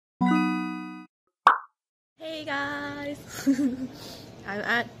Hey guys! I'm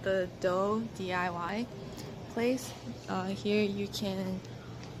at the dough DIY place. Here you can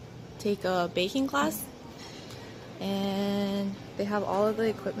take a baking class, and they have all of the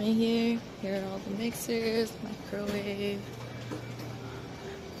equipment here. Here are all the mixers, microwave.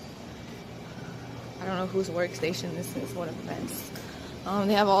 I don't know whose workstation this is, what a mess.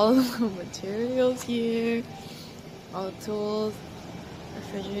 They have all of the materials here, all the tools,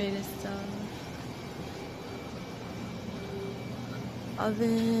 refrigerated stuff,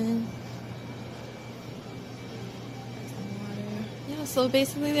 oven, some water. Yeah, so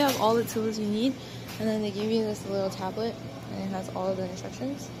basically they have all the tools you need, and then they give you this little tablet and it has all of the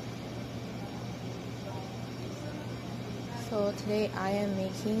instructions. So today I am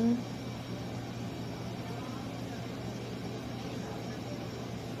making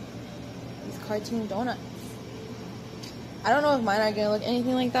these cartoon donuts. I don't know if mine are gonna look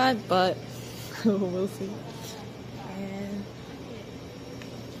anything like that, but we'll see. And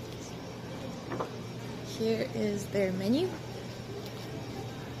here is their menu.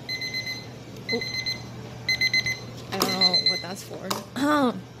 Oh, I don't know what that's for.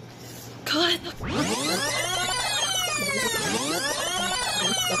 God.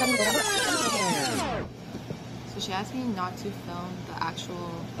 So she asked me not to film the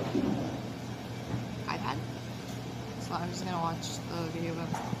actual iPad. So I'm just gonna watch the video by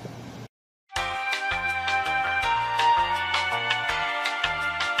myself.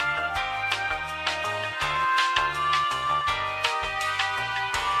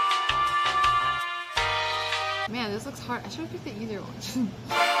 Man, this looks hard. I should have picked the easier one. Small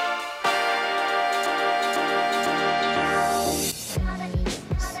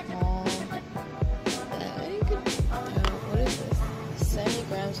bag. What is this? 70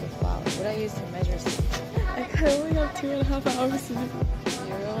 grams of flour. What do I use to measure something? I only have 2.5 hours to do.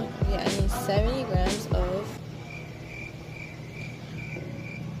 Yeah, I need 70 grams of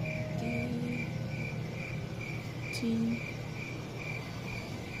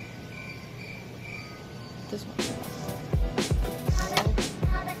this one.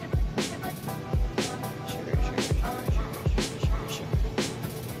 Sugar.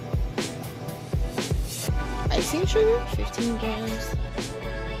 Icing sugar, 15 grams.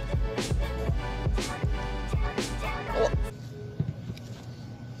 Oh.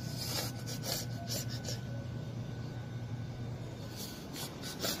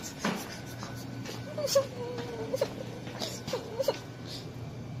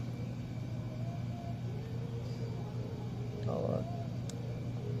 Oh,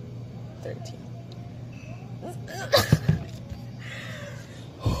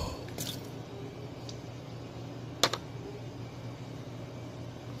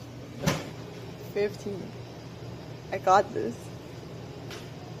 13. I got this.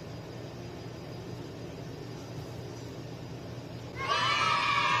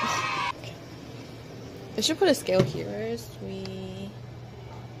 They should put a scale here.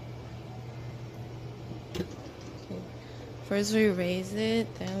 First we raise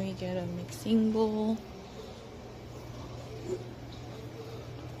it, then we get a mixing bowl.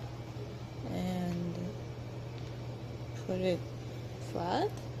 And put it flat.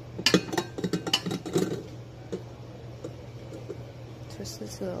 Twist it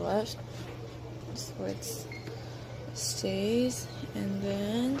to the left so it stays, and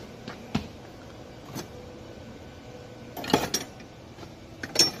then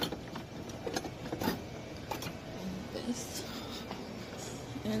this,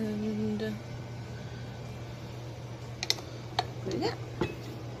 and put it down.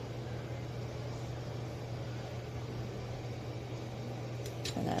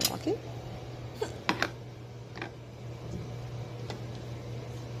 And then lock it.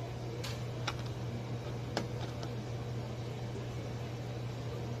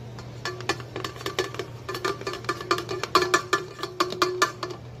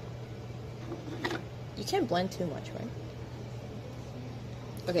 You can't blend too much, right?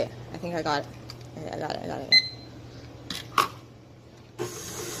 Okay, I think I got it. Okay, I got it.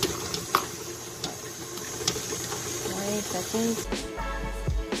 20 seconds.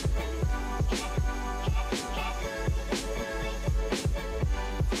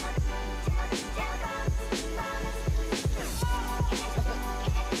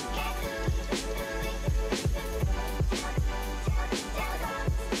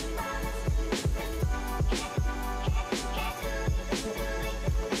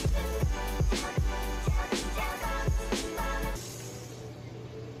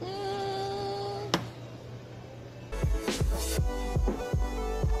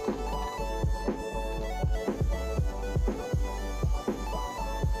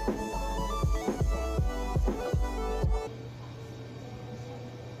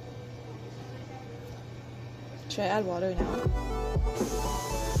 Should I add water now?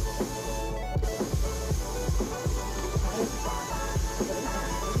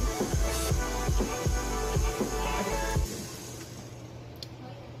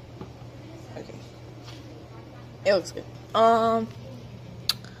 Okay. It looks good. Now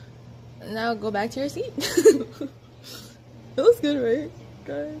go back to your seat. It looks good, right,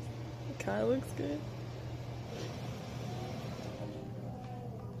 guys? It kind of looks good.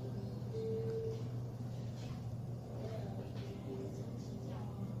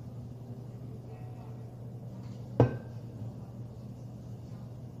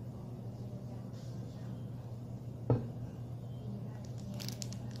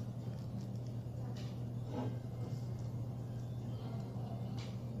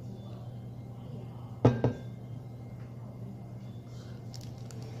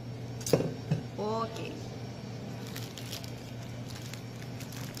 Okay.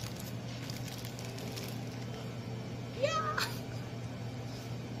 Yeah.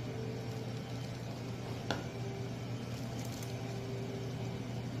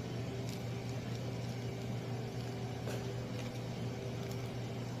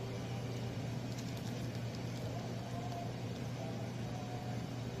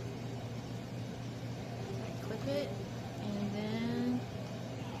 I clip it and then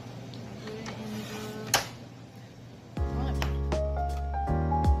put it in the front.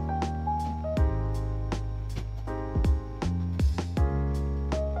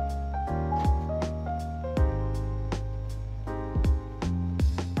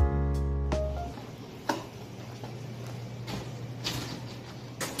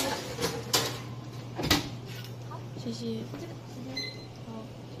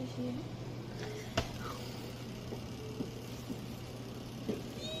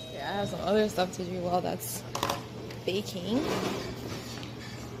 Yeah, I have some other stuff to do while that's baking.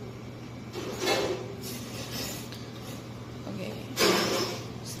 Okay,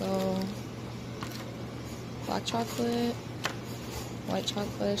 so black chocolate, white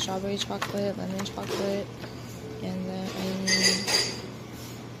chocolate, strawberry chocolate, lemon chocolate, and then I need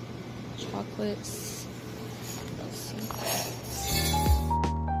chocolates. Let's see.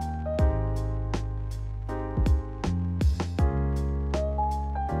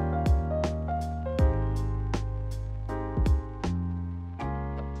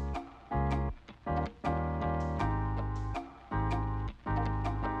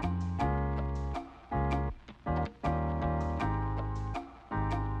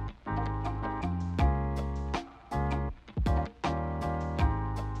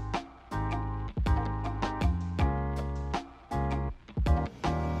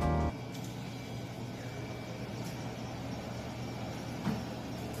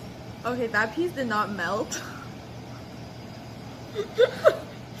 Okay, that piece did not melt.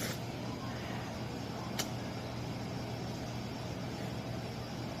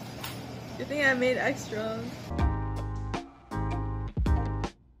 Good thing I made extra.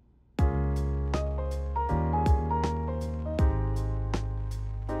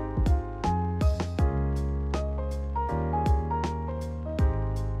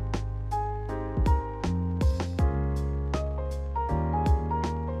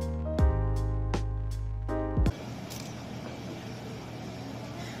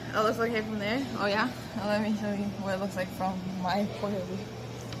 Oh, it looks okay from there? Oh yeah? Oh, let me show you what it looks like from my point of view.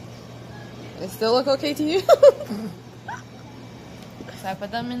 Does it still look okay to you? So I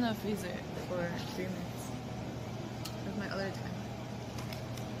put them in the freezer for 3 minutes. With my other timer.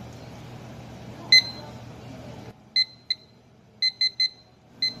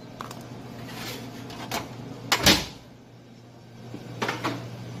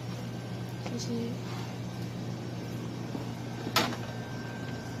 Sushi.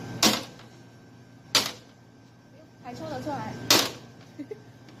还抽得出来，是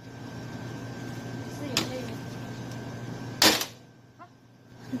有可以。好，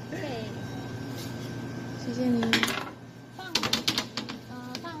可以。谢谢你。放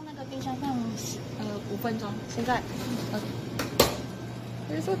那个冰箱放5分钟。现在。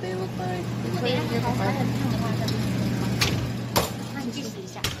Here's what they look like. 如果等一下还很烫的话，再那你计时一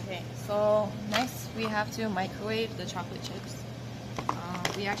下。Okay, so next we have to microwave the chocolate chips.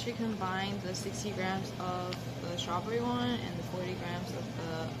 We actually combined the 60 grams of the strawberry one and the 40 grams of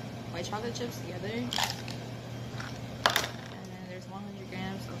the white chocolate chips together. And then there's 100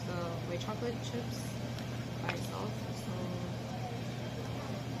 grams of the white chocolate chips by itself. So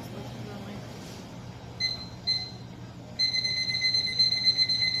let's put them like.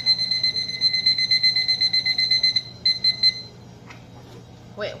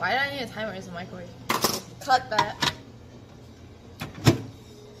 Wait, why did I need a timer as a microwave? Cut that.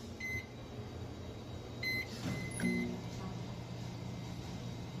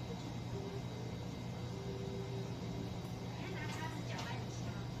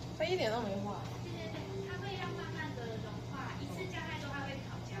 它一点都没化。它会要慢慢的融化，一次加太多它会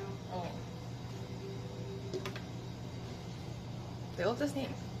烤焦。哦。They look the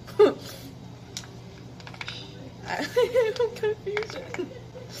same. I'm confusion.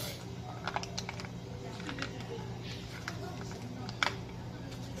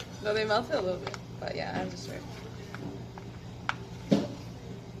 No, they melted a little bit, but yeah, I'm just sure.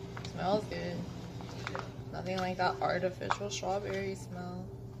 Smells good. Nothing like that artificial strawberry smell.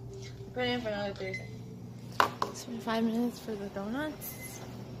 Put it in for another 30 seconds. It's been 5 minutes for the donuts.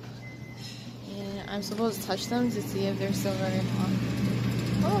 And I'm supposed to touch them to see if they're still very hot.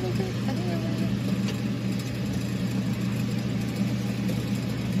 Oh, they're good. I think they're really good.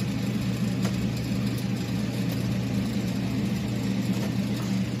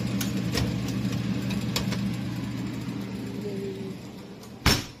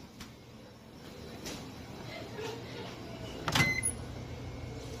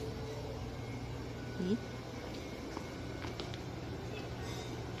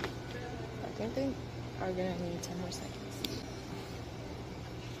 I think they are gonna need 10 more seconds.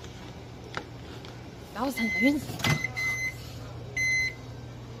 That was 10 seconds.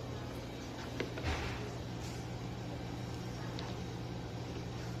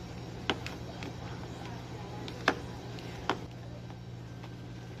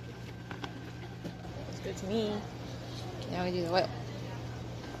 Looks good to me. Okay, now we do the whip.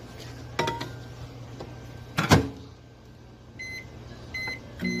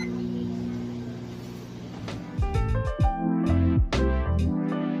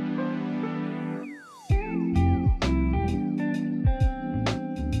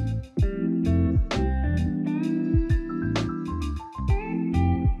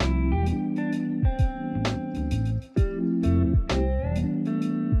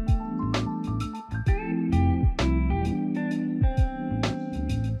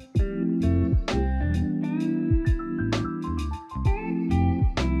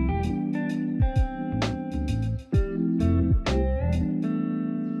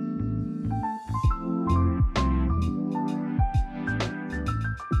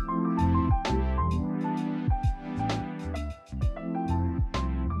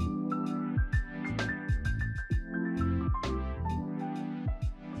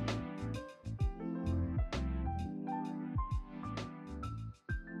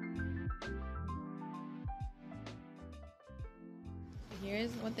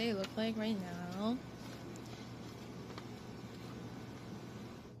 Here's what they look like right now.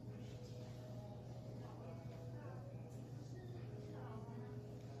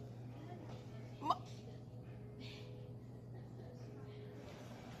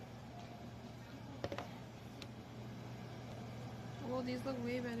 Oh, these look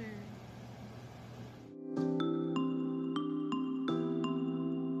way better.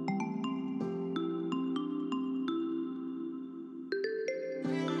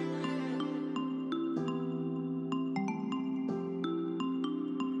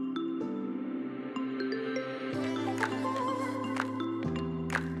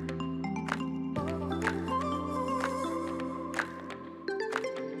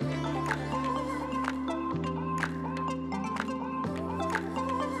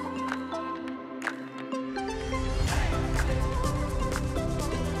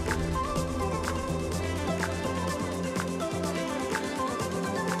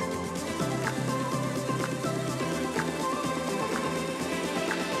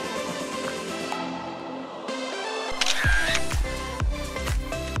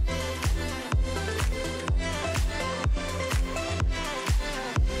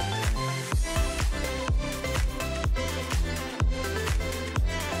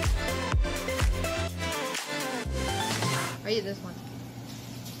 Eat this one.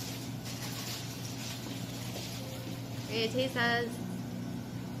 Okay, it tastes as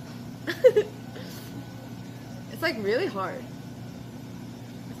it's like really hard.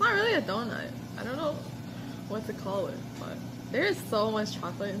 It's not really a donut. I don't know what to call it, but there is so much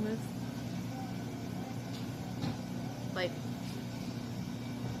chocolate in this. Like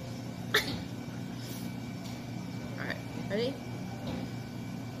alright, ready?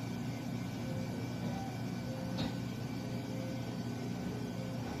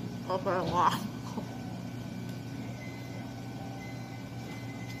 Okay, wow.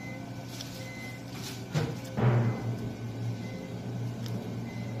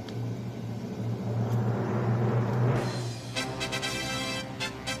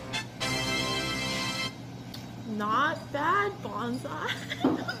 Not bad, Bawnsai.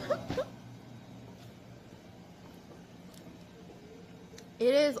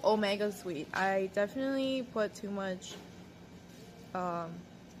 It is omega sweet. I definitely put too much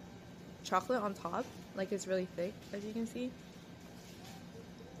chocolate on top, like it's really thick, as you can see.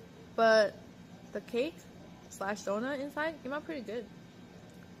 But the cake slash donut inside came out pretty good.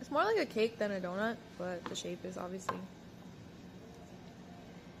 It's more like a cake than a donut, but the shape is obviously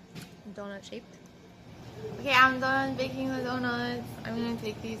donut shaped. Okay, I'm done baking the donuts. I'm gonna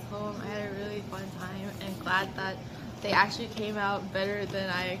take these home. I had a really fun time and glad that they actually came out better than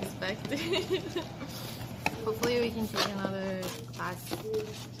I expected. Hopefully we can take another class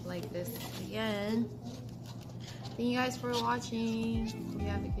like this again. Thank you guys for watching. Hope you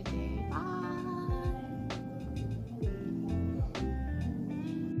have a good day. Bye.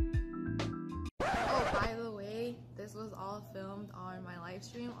 Oh, by the way, this was all filmed on my live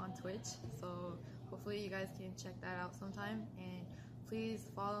stream on Twitch, so hopefully you guys can check that out sometime. And please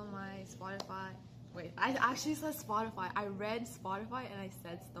follow my Spotify. Wait, I actually said Spotify. I read Spotify and I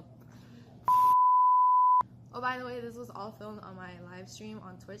said stuff. Oh, by the way, this was all filmed on my live stream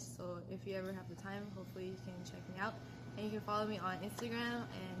on Twitch, so if you ever have the time, hopefully you can check me out. And you can follow me on Instagram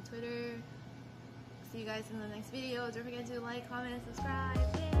and Twitter. See you guys in the next video. Don't forget to like, comment, and subscribe.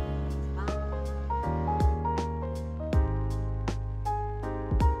 Yay!